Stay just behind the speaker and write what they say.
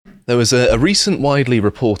there was a recent widely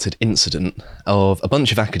reported incident of a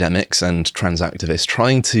bunch of academics and trans activists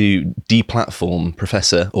trying to deplatform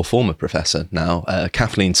Professor, or former Professor now,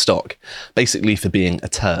 Kathleen Stock, basically for being a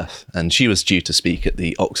TERF. And she was due to speak at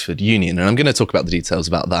the Oxford Union. And I'm going to talk about the details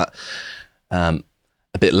about that a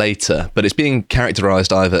bit later. But it's being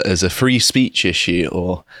characterised either as a free speech issue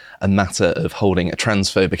or a matter of holding a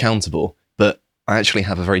transphobe accountable. But I actually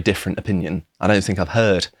have a very different opinion. I don't think I've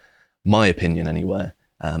heard my opinion anywhere.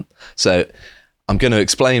 So I'm going to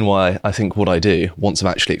explain why I think what I do once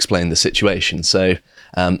I've actually explained the situation. So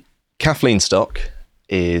Kathleen Stock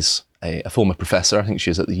is a former professor. I think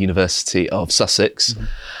she was at the University of Sussex. Mm-hmm.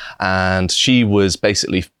 And she was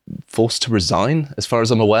basically forced to resign, as far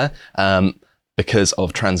as I'm aware, because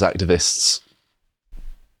of trans activists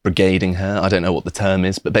brigading her. I don't know what the term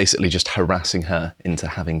is, but basically just harassing her into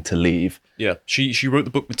having to leave. Yeah, she wrote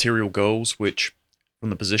the book Material Girls, which,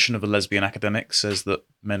 from the position of a lesbian academic, says that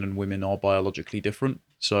men and women are biologically different.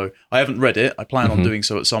 So I haven't read it. I plan on doing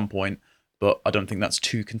so at some point, but I don't think that's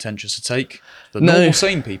too contentious to take for normal,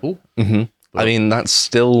 sane people. Mm-hmm. I mean, that's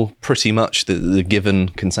still pretty much the given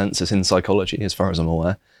consensus in psychology, as far as I'm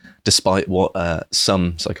aware, despite what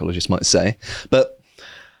some psychologists might say. But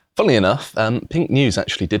funnily enough, Pink News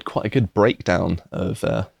actually did quite a good breakdown of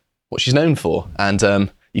what she's known for.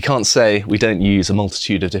 And you can't say we don't use a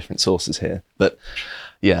multitude of different sources here. But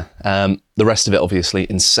yeah, the rest of it, obviously,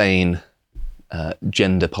 insane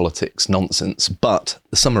gender politics nonsense. But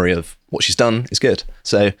the summary of what she's done is good.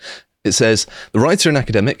 So it says, the writer and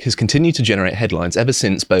academic has continued to generate headlines ever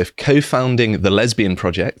since both co-founding The Lesbian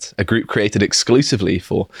Project, a group created exclusively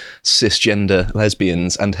for cisgender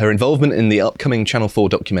lesbians, and her involvement in the upcoming Channel 4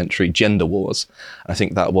 documentary Gender Wars. I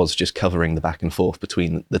think that was just covering the back and forth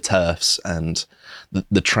between the TERFs and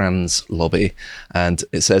the trans lobby. And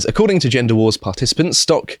it says, according to Gender Wars participants,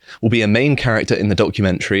 Stock will be a main character in the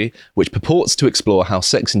documentary, which purports to explore how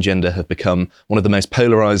sex and gender have become one of the most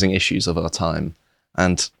polarizing issues of our time.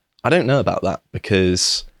 And I don't know about that,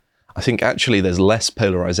 because I think actually there's less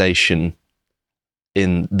polarization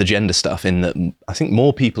in the gender stuff, in that I think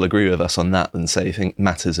more people agree with us on that than, say, think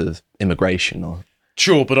matters of immigration. Or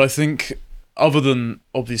Sure, but I think other than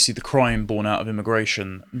obviously the crime born out of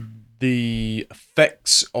immigration, the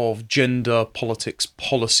effects of gender politics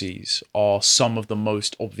policies are some of the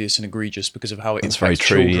most obvious and egregious because of how it impacts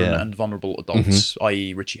children and vulnerable adults,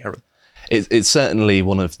 i.e. Richie Herron. It's certainly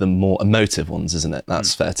one of the more emotive ones, isn't it?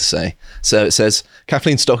 That's fair to say. So it says,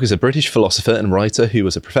 Kathleen Stock is a British philosopher and writer who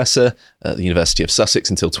was a professor at the University of Sussex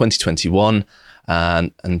until 2021.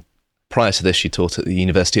 And prior to this, she taught at the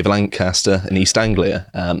University of Lancaster in East Anglia.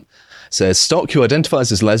 Says, Stock, who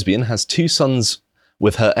identifies as lesbian, has 2 sons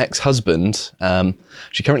with her ex-husband.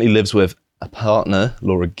 She currently lives with a partner,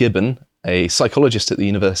 Laura Gibbon, a psychologist at the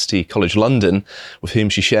University College London, with whom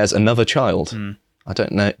she shares another child. I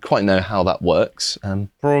don't quite know how that works.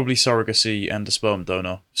 Probably surrogacy and a sperm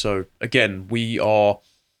donor. So again, we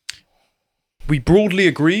broadly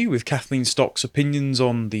agree with Kathleen Stock's opinions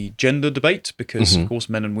on the gender debate, because of course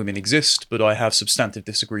men and women exist, but I have substantive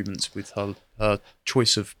disagreements with her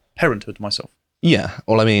choice of parenthood myself. Yeah,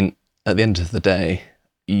 well, I mean, at the end of the day,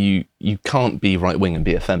 you can't be right-wing and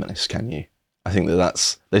be a feminist, can you? I think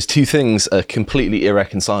those two things are completely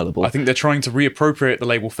irreconcilable. I think they're trying to reappropriate the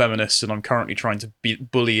label feminist, and I'm currently trying to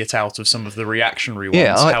bully it out of some of the reactionary ones.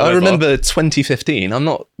 Yeah, I remember 2015. I'm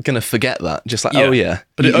not going to forget that. Just like, oh yeah.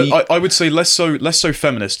 But I would say less so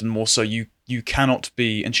feminist and more so you cannot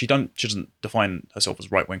be, and she doesn't define herself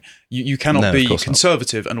as right-wing, you cannot be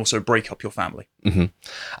conservative and also break up your family.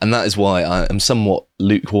 And that is why I am somewhat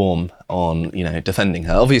lukewarm on, defending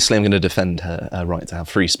her. Obviously, I'm going to defend her right to have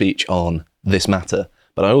free speech on this matter,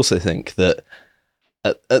 but I also think that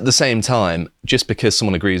at the same time, just because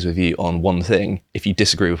someone agrees with you on one thing, if you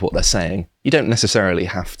disagree with what they're saying, you don't necessarily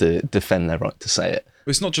have to defend their right to say it.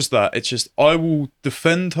 It's not just that, it's just, I will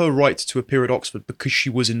defend her right to appear at Oxford because she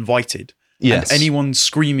was invited. Yes. And anyone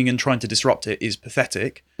screaming and trying to disrupt it is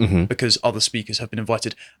pathetic, because other speakers have been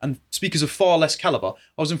invited. And speakers of far less calibre.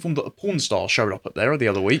 I was informed that a porn star showed up there the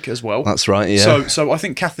other week as well. That's right, yeah. So I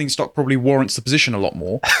think Kathleen Stock probably warrants the position a lot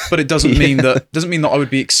more, but it doesn't mean that I would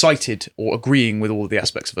be excited or agreeing with all of the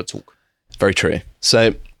aspects of her talk. Very true.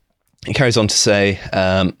 So he carries on to say,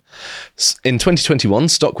 in 2021,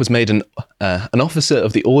 Stock was made an officer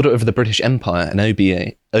of the Order of the British Empire, an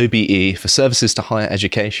OBE, for services to higher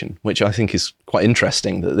education, which I think is quite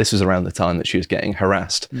interesting, that this was around the time that she was getting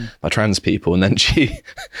harassed by trans people, and then she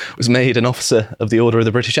was made an officer of the Order of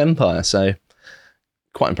the British Empire. So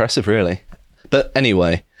quite impressive, really. But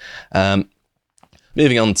anyway,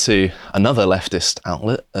 moving on to another leftist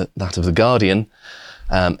outlet, that of The Guardian.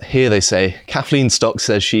 Here they say, Kathleen Stock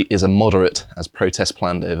says she is a moderate as protest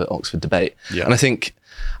planned over Oxford debate. Yeah. And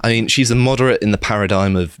I mean, she's a moderate in the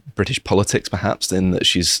paradigm of British politics, perhaps, in that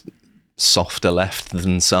she's softer left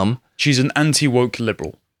than some. She's an anti-woke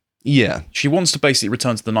liberal. Yeah. She wants to basically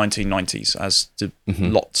return to the 1990s, as do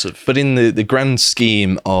lots of... But in the grand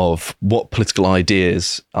scheme of what political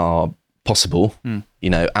ideas are possible,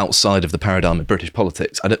 outside of the paradigm of British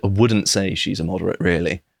politics, I wouldn't say she's a moderate,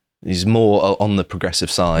 really. She's more on the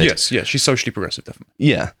progressive side. Yes, she's socially progressive, definitely.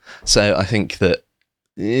 Yeah. So I think that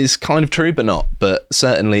is kind of true, but not. But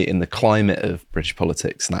certainly in the climate of British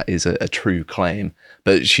politics, that is a true claim.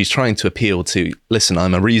 But she's trying to appeal to, listen,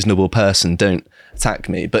 I'm a reasonable person, don't attack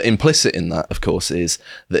me. But implicit in that, of course, is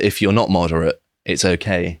that if you're not moderate, it's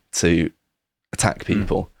okay to attack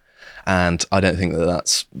people. And I don't think that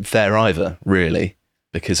that's fair either, really,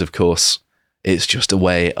 because, of course, it's just a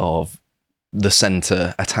way of the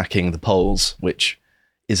centre attacking the poles, which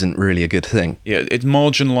isn't really a good thing. Yeah, it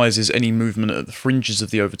marginalises any movement at the fringes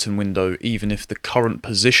of the Overton window, even if the current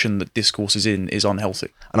position that discourse is in is unhealthy.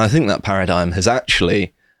 And I think that paradigm has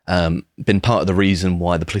actually been part of the reason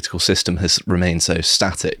why the political system has remained so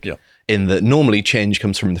static. Yeah. In that normally change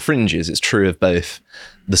comes from the fringes. It's true of both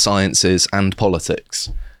the sciences and politics.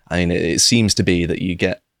 I mean, it seems to be that you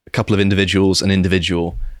get a couple of individuals, an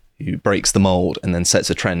individual who breaks the mold and then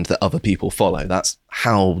sets a trend that other people follow. That's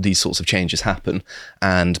how these sorts of changes happen.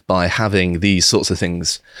 And by having these sorts of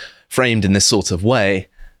things framed in this sort of way,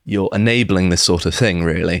 you're enabling this sort of thing,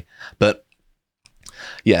 really. But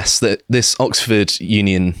yes, this Oxford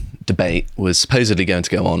Union debate was supposedly going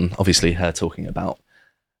to go on, obviously her talking about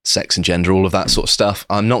sex and gender, all of that sort of stuff.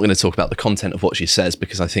 I'm not going to talk about the content of what she says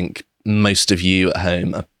because I think most of you at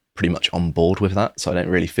home are pretty much on board with that, so I don't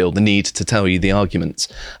really feel the need to tell you the arguments.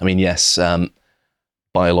 I mean, yes,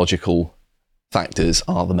 biological factors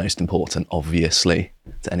are the most important, obviously,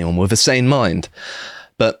 to anyone with a sane mind.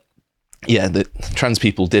 But yeah, the trans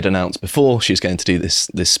people did announce before she was going to do this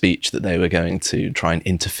speech that they were going to try and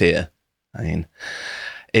interfere. I mean,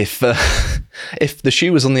 if the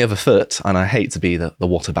shoe was on the other foot, and I hate to be the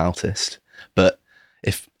whataboutist, but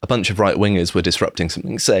if a bunch of right-wingers were disrupting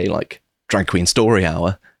something, say, like Drag Queen Story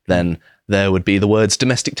Hour, then there would be the words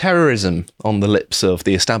domestic terrorism on the lips of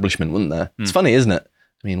the establishment, wouldn't there? It's funny, isn't it?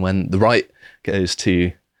 I mean, when the right goes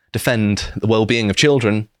to defend the well-being of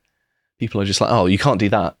children, people are just like, oh, you can't do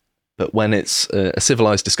that. But when it's a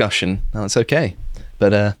civilized discussion, no, it's okay.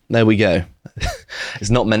 But there we go. It's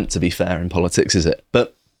not meant to be fair in politics, is it?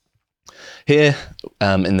 But here,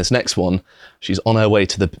 in this next one, she's on her way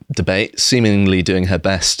to the debate, seemingly doing her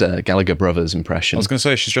best Gallagher Brothers impression. I was going to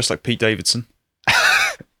say, she's dressed like Pete Davidson.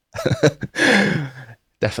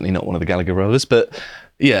 Definitely not one of the Gallagher Brothers, but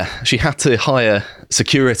yeah, she had to hire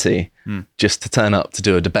security just to turn up to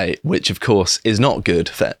do a debate, which of course is not good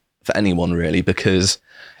for anyone really, because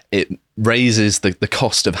it raises the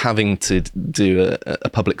cost of having to do a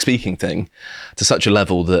public speaking thing to such a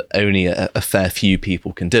level that only a fair few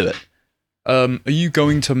people can do it. Are you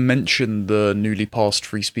going to mention the newly passed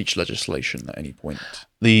free speech legislation at any point?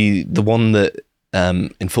 The one that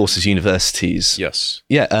enforces universities. Yes.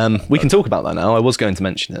 Yeah, we can talk about that now. I was going to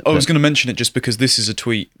mention it. I was going to mention it just because this is a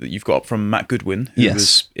tweet that you've got up from Matt Goodwin, who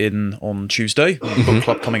was in on Tuesday, book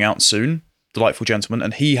club coming out soon, delightful gentleman,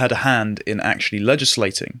 and he had a hand in actually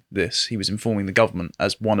legislating this. He was informing the government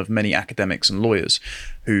as one of many academics and lawyers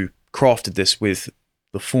who crafted this with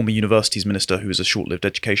the former universities minister, who was a short-lived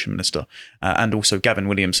education minister, and also Gavin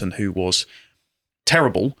Williamson, who was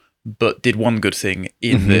terrible, but did one good thing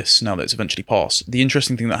in this, now that it's eventually passed. The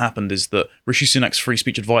interesting thing that happened is that Rishi Sunak's free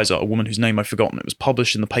speech advisor, a woman whose name I've forgotten, it was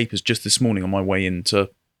published in the papers just this morning on my way into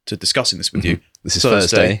discussing this with you. This is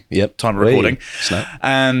Thursday. Yep. Time of recording. Snap.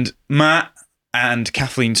 And Matt and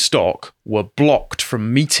Kathleen Stock were blocked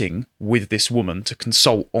from meeting with this woman to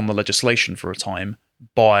consult on the legislation for a time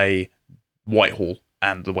by Whitehall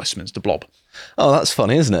and the Westminster Blob. Oh, that's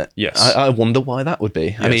funny, isn't it? Yes. I wonder why that would be.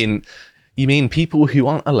 Yes. I mean, you mean people who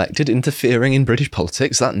aren't elected interfering in British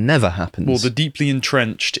politics? That never happens. Well, the deeply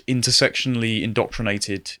entrenched, intersectionally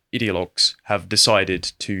indoctrinated ideologues have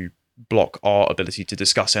decided to block our ability to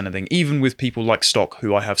discuss anything, even with people like Stock,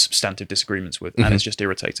 who I have substantive disagreements with, and it's just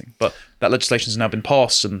irritating. But that legislation has now been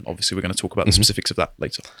passed, and obviously we're going to talk about the specifics of that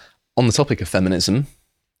later. On the topic of feminism,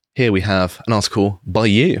 here we have an article by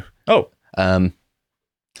you. Oh.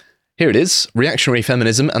 Here it is, Reactionary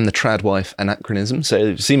Feminism and the Trad Wife Anachronism.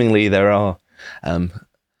 So seemingly there are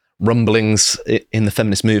rumblings in the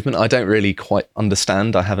feminist movement. I don't really quite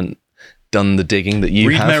understand. I haven't done the digging that you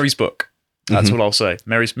have. Read Mary's book. That's what I'll say.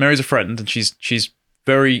 Mary's a friend, and she's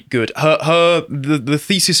Very good. The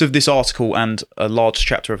thesis of this article and a large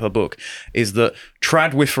chapter of her book is that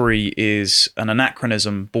tradwifery is an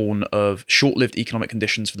anachronism born of short-lived economic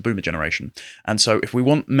conditions for the boomer generation. And so if we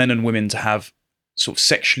want men and women to have sort of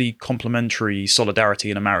sexually complementary solidarity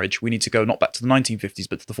in a marriage, we need to go not back to the 1950s,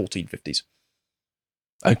 but to the 1450s.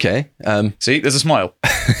 Okay. See, there's a smile.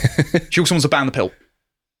 She also wants to ban the pill.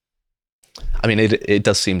 I mean, it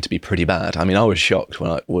does seem to be pretty bad. I mean, I was shocked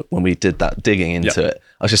when we did that digging into it.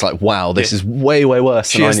 I was just like, wow, this is way, way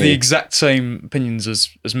worse than I knew. She has the exact same opinions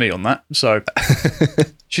as me on that. So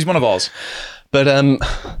she's one of ours. But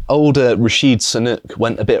older Rashid Sunak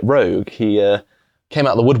went a bit rogue. He came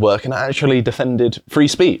out of the woodwork and actually defended free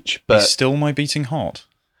speech. But he's still my beating heart.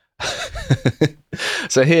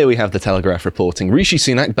 So here we have the Telegraph reporting. Rishi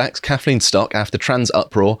Sunak backs Kathleen Stock after trans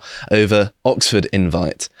uproar over Oxford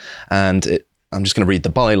invite. And I'm just going to read the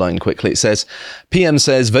byline quickly. It says, PM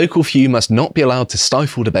says vocal few must not be allowed to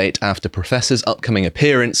stifle debate after professor's upcoming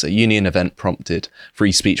appearance at union event prompted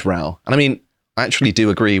free speech row. And I mean, I actually do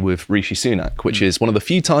agree with Rishi Sunak, which is one of the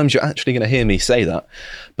few times you're actually going to hear me say that.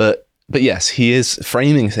 But yes, he is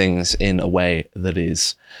framing things in a way that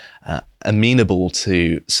is amenable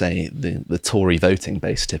to, say, the Tory voting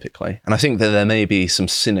base typically. And I think that there may be some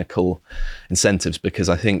cynical incentives because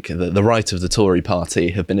I think that the right of the Tory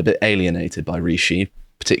party have been a bit alienated by Rishi,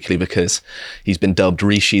 particularly because he's been dubbed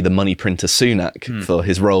Rishi the money printer Sunak for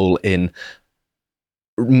his role in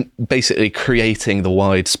basically creating the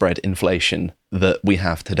widespread inflation that we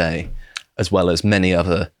have today, as well as many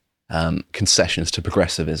other concessions to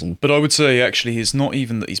progressivism. But I would say, actually, it's not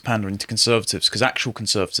even that he's pandering to conservatives, because actual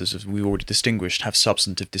conservatives, as we already distinguished, have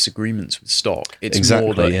substantive disagreements with Stock. It's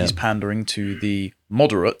more that he's pandering to the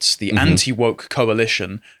moderates, the anti-woke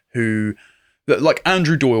coalition, who, like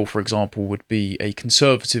Andrew Doyle, for example, would be a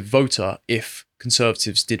conservative voter if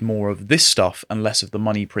conservatives did more of this stuff and less of the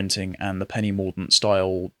money printing and the Penny Mordaunt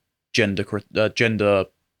style gender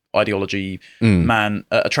ideology, man,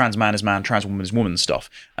 a trans man is man, trans woman is woman stuff.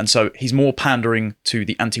 And so he's more pandering to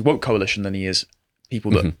the anti-woke coalition than he is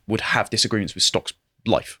people that would have disagreements with Stock's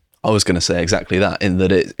life. I was going to say exactly that, in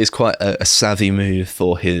that it's quite a savvy move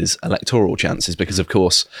for his electoral chances because, of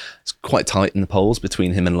course, it's quite tight in the polls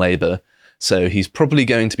between him and Labour. So he's probably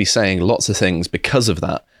going to be saying lots of things because of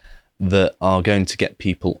that are going to get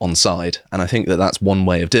people on side. And I think that that's one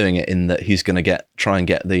way of doing it, in that he's going to try and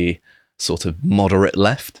get the sort of moderate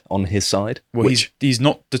left on his side. Well, he's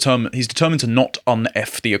not determined. He's determined to not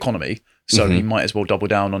un-F the economy, so he might as well double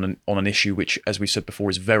down on an issue which, as we said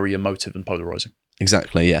before, is very emotive and polarizing.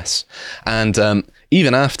 Exactly, yes. And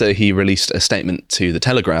even after he released a statement to the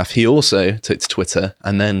Telegraph, he also took to Twitter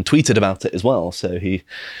and then tweeted about it as well. So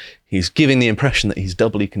he's giving the impression that he's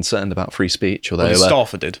doubly concerned about free speech. Although his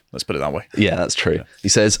staffer did, let's put it that way. Yeah, that's true. Yeah. He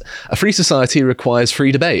says, a free society requires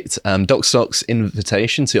free debate. Doc Stock's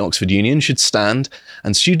invitation to Oxford Union should stand,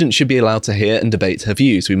 and students should be allowed to hear and debate her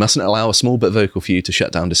views. We mustn't allow a small but vocal few to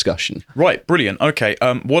shut down discussion. Right, brilliant. Okay,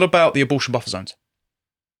 what about the abortion buffer zones,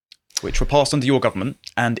 which were passed under your government?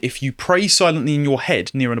 And if you pray silently in your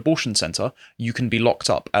head near an abortion centre, you can be locked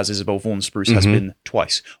up, as Isabel Vaughan Spruce has been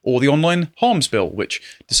twice. Or the online harms bill, which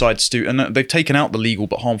decides to, and they've taken out the legal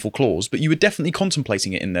but harmful clause, but you were definitely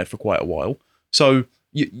contemplating it in there for quite a while. So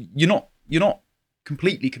you're not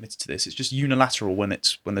completely committed to this. It's just unilateral when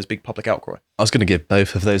there's big public outcry. I was going to give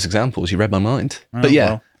both of those examples. You read my mind. But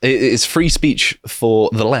yeah, it's free speech for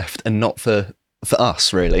the left and not for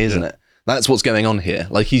us, really, isn't it? That's what's going on here.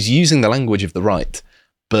 Like, he's using the language of the right,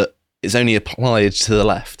 but it's only applied to the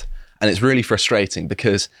left. And it's really frustrating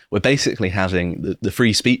because we're basically having the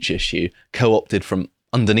free speech issue co-opted from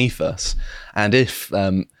underneath us. And if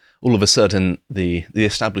all of a sudden the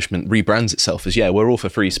establishment rebrands itself as, we're all for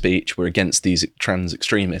free speech, we're against these trans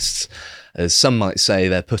extremists, as some might say,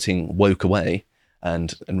 they're putting woke away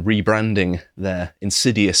and rebranding their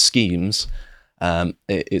insidious schemes,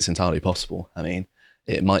 it's entirely possible. I mean,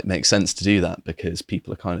 it might make sense to do that because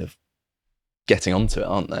people are kind of getting onto it,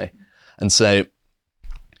 aren't they? And so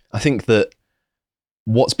I think that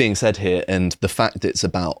what's being said here, and the fact it's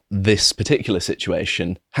about this particular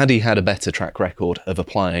situation, had he had a better track record of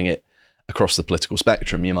applying it across the political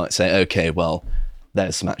spectrum, you might say, okay, well,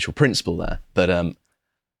 there's some actual principle there. But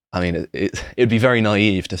I mean, it'd be very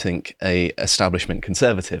naive to think a establishment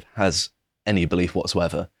conservative has any belief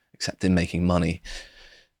whatsoever except in making money.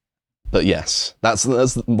 But yes, that's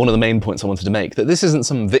one of the main points I wanted to make, that this isn't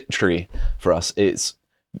some victory for us. It's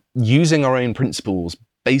using our own principles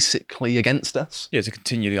basically against us. Yeah, to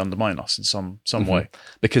continually undermine us in some way.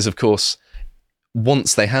 Because, of course,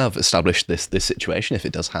 once they have established this situation, if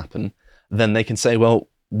it does happen, then they can say, well,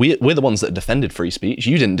 we're the ones that defended free speech.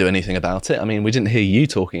 You didn't do anything about it. I mean, we didn't hear you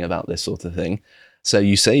talking about this sort of thing. So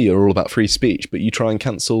you say you're all about free speech, but you try and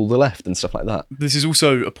cancel the left and stuff like that. This is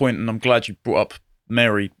also a point, and I'm glad you brought up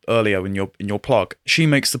Mary earlier in your plug. She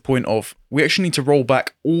makes the point of we actually need to roll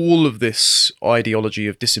back all of this ideology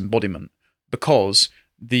of disembodiment, because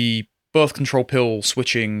the birth control pill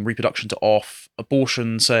switching reproduction to off,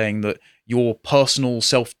 abortion saying that your personal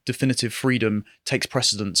self-definitive freedom takes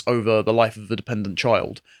precedence over the life of a dependent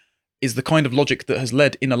child, is the kind of logic that has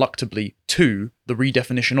led ineluctably to the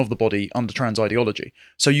redefinition of the body under trans ideology.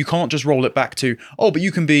 So you can't just roll it back to, oh, but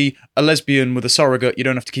you can be a lesbian with a surrogate, you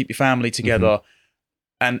don't have to keep your family together,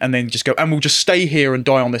 and then just go, and we'll just stay here and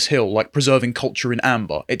die on this hill, like preserving culture in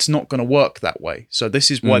amber. It's not going to work that way. So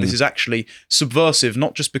this is why this is actually subversive,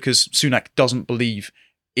 not just because Sunak doesn't believe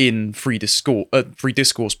in free discourse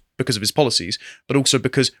because of his policies, but also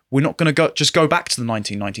because we're not going to go back to the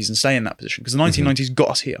 1990s and stay in that position, because the 1990s got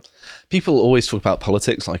us here. People always talk about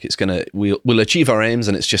politics like we'll achieve our aims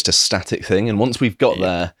and it's just a static thing, and once we've got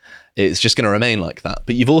there, it's just going to remain like that.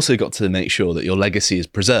 But you've also got to make sure that your legacy is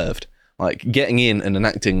preserved. Like, getting in and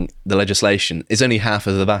enacting the legislation is only half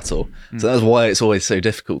of the battle. So that's why it's always so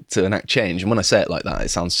difficult to enact change. And when I say it like that, it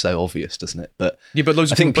sounds so obvious, doesn't it? But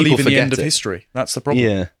loads of people believe in the end of history. That's the problem.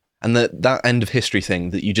 Yeah. And that end of history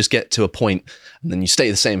thing, that you just get to a point and then you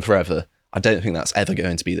stay the same forever, I don't think that's ever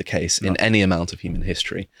going to be the case in any amount of human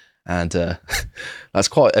history. And that's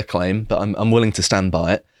quite a claim, but I'm willing to stand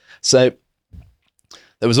by it. So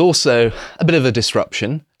there was also a bit of a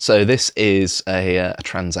disruption. So this is a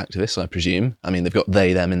trans activist, I presume. I mean, they've got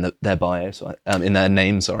they, them in their bio, in their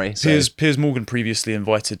name, sorry. So, Piers Morgan previously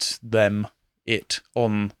invited it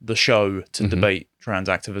on the show to debate trans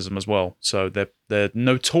activism as well. So they're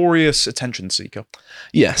notorious attention seeker.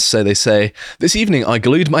 Yes, so they say, this evening I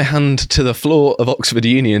glued my hand to the floor of Oxford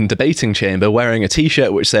Union debating chamber wearing a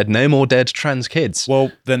t-shirt which said, no more dead trans kids.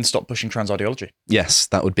 Well, then stop pushing trans ideology. Yes,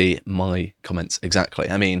 that would be my comments exactly.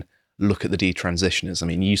 I mean, look at the detransitioners. I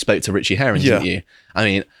mean, you spoke to Richie Herring, didn't you? I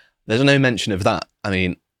mean, there's no mention of that. I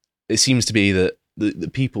mean, it seems to be that the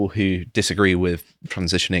people who disagree with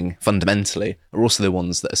transitioning fundamentally are also the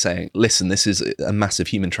ones that are saying, listen, this is a massive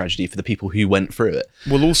human tragedy for the people who went through it.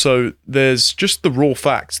 Well, also, there's just the raw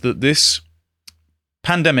fact that this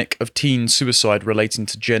pandemic of teen suicide relating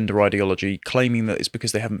to gender ideology, claiming that it's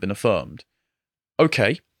because they haven't been affirmed.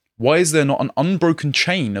 Okay, why is there not an unbroken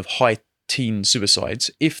chain of high teen suicides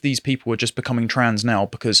if these people are just becoming trans now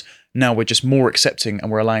because now we're just more accepting and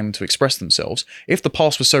we're allowing them to express themselves? If the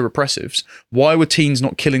past was so repressive, why were teens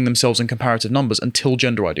not killing themselves in comparative numbers until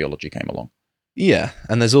gender ideology came along? Yeah,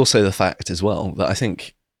 and there's also the fact as well that I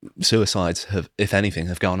think suicides have, if anything,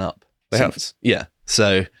 have gone up. They have. Yeah,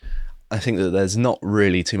 so I think that there's not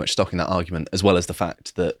really too much stock in that argument, as well as the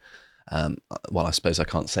fact that, well, I suppose I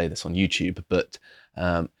can't say this on YouTube, but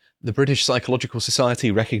the British Psychological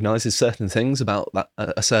Society recognises certain things about that,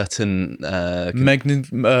 a certain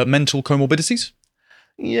mental comorbidities.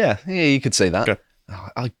 Yeah, you could say that. Okay.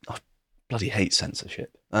 I bloody hate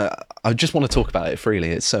censorship. I just want to talk about it freely.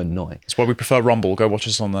 It's so annoying. That's why we prefer Rumble. Go watch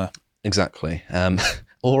us on there. Exactly,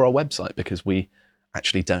 or our website, because we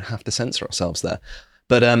actually don't have to censor ourselves there.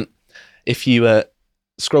 But if you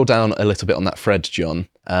scroll down a little bit on that thread, John,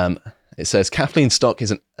 it says Kathleen Stock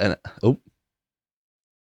is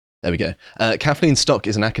There we go. Kathleen Stock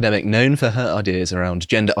is an academic known for her ideas around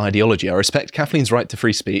gender ideology. I respect Kathleen's right to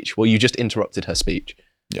free speech. Well, you just interrupted her speech.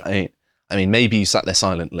 Yeah. I mean, maybe you sat there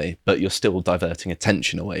silently, but you're still diverting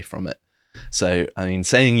attention away from it. So, I mean,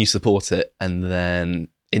 saying you support it and then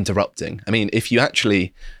interrupting. I mean, if you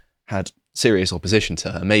actually had serious opposition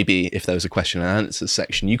to her, maybe if there was a question and answers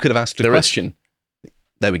section, you could have asked a question.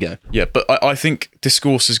 There we go. Yeah, but I think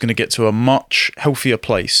discourse is going to get to a much healthier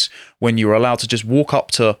place when you're allowed to just walk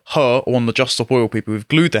up to her or one of the Just Stop Oil people who've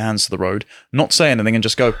glued their hands to the road, not say anything, and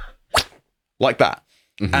just go like that.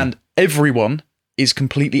 And everyone is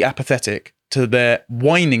completely apathetic to their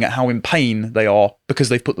whining at how in pain they are because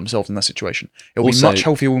they've put themselves in that situation. It'll be much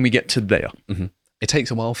healthier when we get to there. It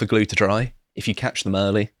takes a while for glue to dry. If you catch them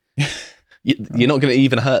early, you're not going to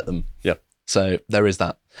even hurt them. Yeah. So there is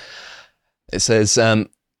that. It says,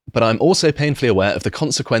 but I'm also painfully aware of the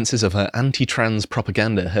consequences of her anti-trans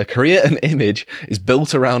propaganda. Her career and image is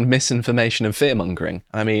built around misinformation and fear-mongering.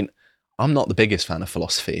 I mean, I'm not the biggest fan of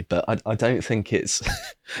philosophy, but I don't think it's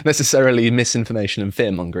necessarily misinformation and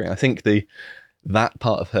fear-mongering. I think that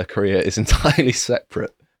part of her career is entirely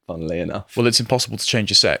separate, funnily enough. Well, it's impossible to change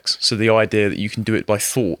your sex, so the idea that you can do it by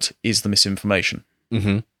thought is the misinformation.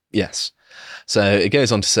 Yes. So it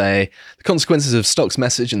goes on to say, the consequences of Stock's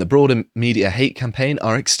message and the broader media hate campaign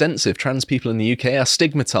are extensive. Trans people in the UK are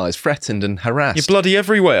stigmatised, threatened and harassed. You're bloody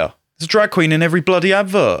everywhere. There's a drag queen in every bloody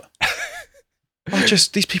advert.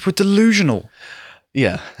 These people are delusional.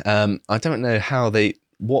 Yeah, I don't know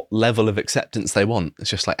what level of acceptance they want. It's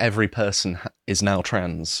just like every person is now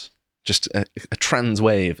trans. Just a trans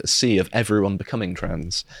wave, a sea of everyone becoming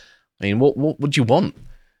trans. I mean, what would you want?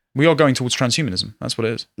 We are going towards transhumanism. That's what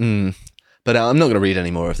it is. But I'm not going to read any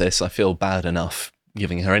more of this. I feel bad enough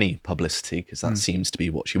giving her any publicity because that seems to be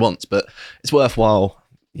what she wants. But it's worthwhile,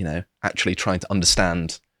 actually trying to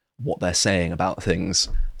understand what they're saying about things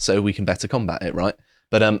so we can better combat it, right?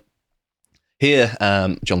 But here,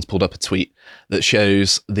 John's pulled up a tweet that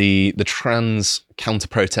shows the trans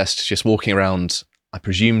counter-protest just walking around, I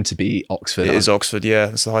presume to be Oxford. It is Oxford, yeah.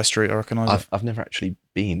 It's the high street, I recognise it. I've never actually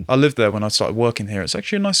been. I lived there when I started working here. It's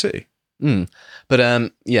actually a nice city.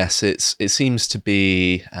 But yes, it seems to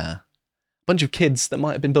be a bunch of kids that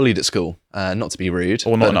might have been bullied at school. Not to be rude.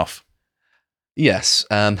 Or not enough. Yes.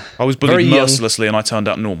 I was bullied mercilessly and I turned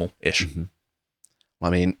out normal-ish. Mm-hmm. I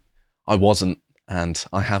mean, I wasn't and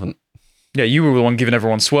I haven't. Yeah, you were the one giving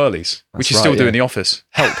everyone swirlies, which you still do in the office.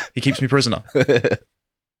 Help, he keeps me prisoner.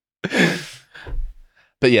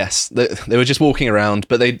 But yes, they were just walking around,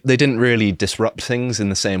 but they didn't really disrupt things in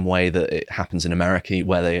the same way that it happens in America,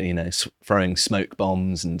 where they, throwing smoke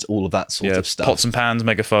bombs and all of that sort of stuff. Pots and pans,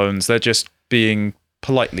 megaphones, they're just being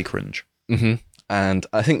politely cringe. Mm-hmm. And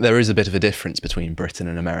I think there is a bit of a difference between Britain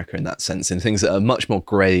and America in that sense, in things that are much more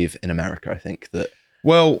grave in America, I think.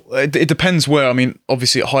 Well, it depends where. I mean,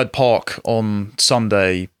 obviously at Hyde Park on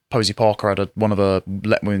Sunday, Posey Parker had one of the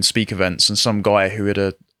Let Women Speak events, and some guy who had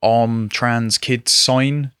a arm trans kids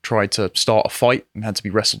sign tried to start a fight and had to be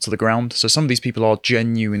wrestled to the ground. So some of these people are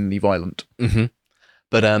genuinely violent. Mm-hmm.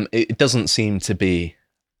 But it doesn't seem to be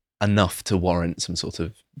enough to warrant some sort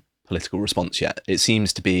of political response yet. It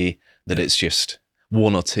seems to be that it's just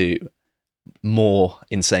one or two more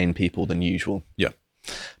insane people than usual. Yeah.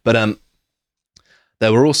 But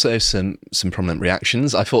there were also some prominent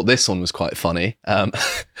reactions. I thought this one was quite funny.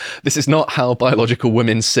 This is not how biological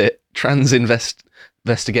women sit. Trans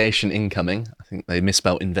investigation incoming. I think they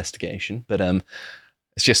misspelled investigation, but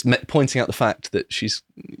it's just pointing out the fact that she's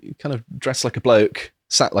kind of dressed like a bloke,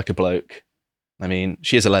 sat like a bloke. I mean,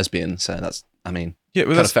 she is a lesbian, so that's kind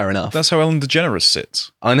of fair enough. That's how Ellen DeGeneres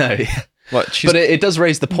sits. I know. But it does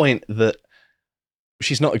raise the point that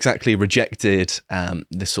she's not exactly rejected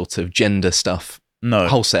this sort of gender stuff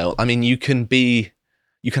wholesale. I mean, you can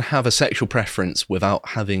have a sexual preference without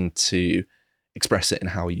having to express it in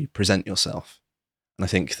how you present yourself. And I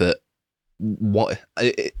think that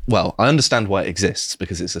I understand why it exists,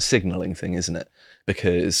 because it's a signaling thing, isn't it?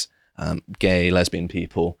 Because gay, lesbian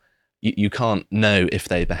people, you can't know if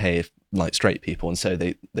they behave like straight people, and so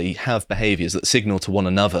they have behaviours that signal to one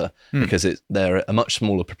another because they're a much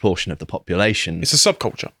smaller proportion of the population. It's a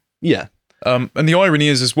subculture. Yeah. And the irony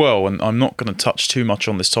is as well, and I'm not going to touch too much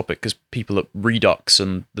on this topic because people at Redux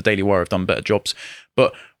and the Daily Wire have done better jobs,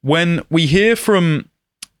 but when we hear from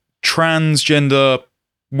transgender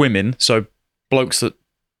women, so blokes that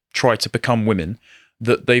try to become women,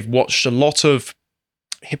 that they've watched a lot of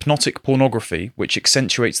hypnotic pornography which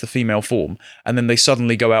accentuates the female form, and then they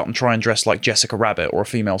suddenly go out and try and dress like Jessica Rabbit or a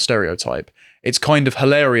female stereotype. It's kind of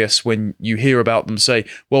hilarious when you hear about them say,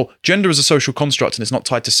 well, gender is a social construct and it's not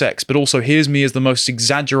tied to sex, but also here's me as the most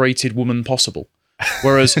exaggerated woman possible.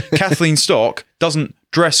 Whereas Kathleen Stock doesn't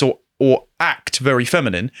dress or act very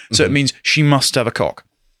feminine, so it means she must have a cock.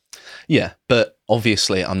 Yeah, but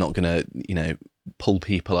obviously I'm not going to, pull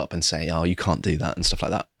people up and say, oh, you can't do that and stuff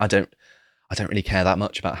like that. I don't really care that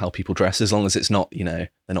much about how people dress, as long as it's not, they're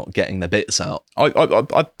not getting their bits out. I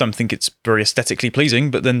don't think it's very aesthetically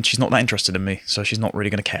pleasing, but then she's not that interested in me, so she's not really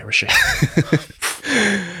going to care, is she?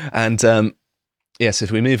 And yes,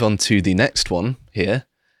 if we move on to the next one here,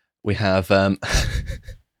 we have...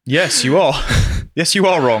 Yes, you are. Yes, you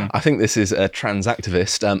are wrong. I think this is a trans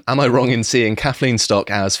activist. Am I wrong in seeing Kathleen Stock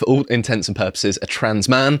as, for all intents and purposes, a trans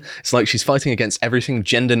man? It's like she's fighting against everything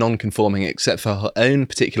gender non-conforming except for her own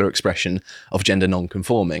particular expression of gender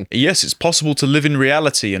non-conforming. Yes, it's possible to live in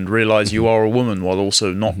reality and realise you are a woman while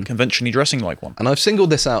also not conventionally dressing like one. And I've singled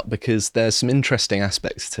this out because there's some interesting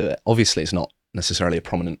aspects to it. Obviously, it's not necessarily a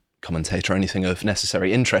prominent commentator or anything of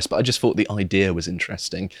necessary interest, but I just thought the idea was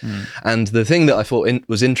interesting. And the thing that I thought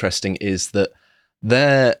was interesting is that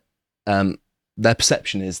their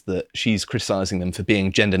perception is that she's criticising them for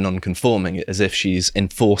being gender non-conforming, as if she's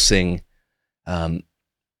enforcing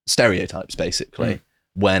stereotypes, basically,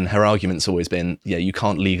 when her argument's always been, you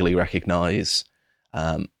can't legally recognise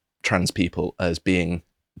trans people as being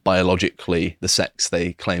biologically the sex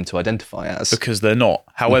they claim to identify as. Because they're not.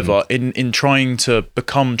 However, in trying to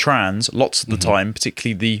become trans, lots of the time,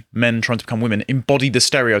 particularly the men trying to become women, embody the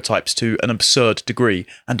stereotypes to an absurd degree,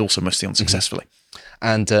 and also mostly unsuccessfully.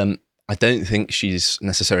 And I don't think she's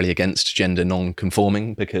necessarily against gender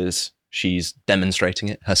non-conforming because she's demonstrating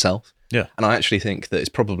it herself. Yeah. And I actually think that it's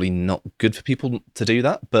probably not good for people to do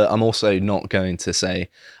that, but I'm also not going to say,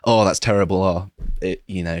 oh, that's terrible,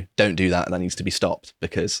 don't do that, that needs to be stopped,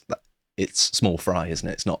 because it's small fry, isn't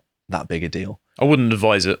it? It's not that big a deal. I wouldn't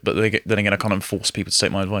advise it, but then again, I can't force people to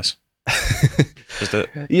take my advice. Just do it.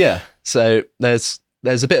 Yeah, so there's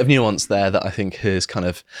a bit of nuance there that I think has kind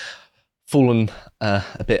of fallen a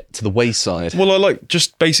bit to the wayside. Well, I like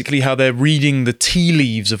just basically how they're reading the tea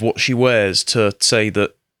leaves of what she wears to say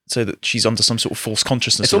that she's under some sort of false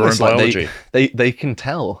consciousness of her own biology. They can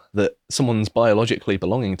tell that someone's biologically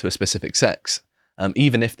belonging to a specific sex,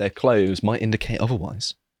 even if their clothes might indicate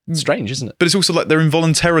otherwise. It's strange, isn't it? But it's also like they're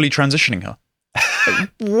involuntarily transitioning her.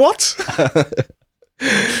 What?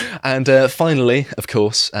 And finally, of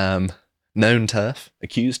course, known TERF,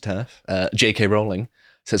 accused TERF, J.K. Rowling,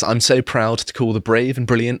 says, I'm so proud to call the brave and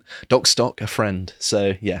brilliant Doc Stock a friend.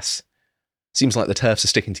 So, yes. Seems like the TERFs are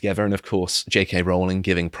sticking together, and of course, J.K. Rowling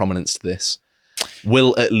giving prominence to this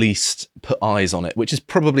will at least put eyes on it, which is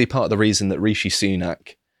probably part of the reason that Rishi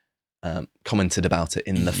Sunak commented about it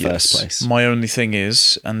in the first place. My only thing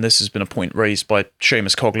is, and this has been a point raised by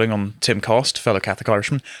Seamus Cogling on Timcast, fellow Catholic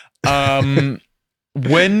Irishman,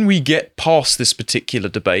 when we get past this particular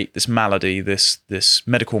debate, this malady, this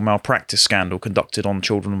medical malpractice scandal conducted on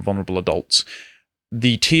children and vulnerable adults,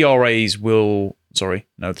 the TRFs will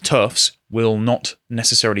not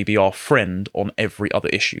necessarily be our friend on every other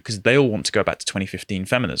issue, because they all want to go back to 2015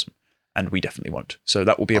 feminism, and we definitely won't. So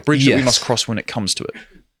that will be a bridge that we must cross when it comes to it.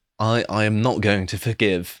 I am not going to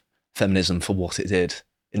forgive feminism for what it did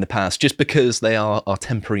in the past, just because they are our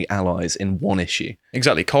temporary allies in one issue.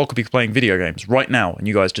 Exactly. Carl could be playing video games right now, and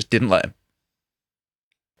you guys just didn't let him.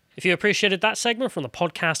 If you appreciated that segment from the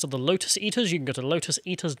podcast of the Lotus Eaters, you can go to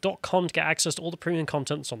lotuseaters.com to get access to all the premium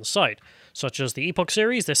contents on the site, such as the Epoch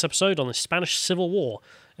series, this episode on the Spanish Civil War.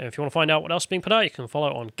 And if you want to find out what else is being put out, you can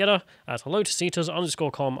follow on Getter at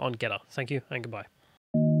lotuseaters_com on Getter. Thank you and goodbye.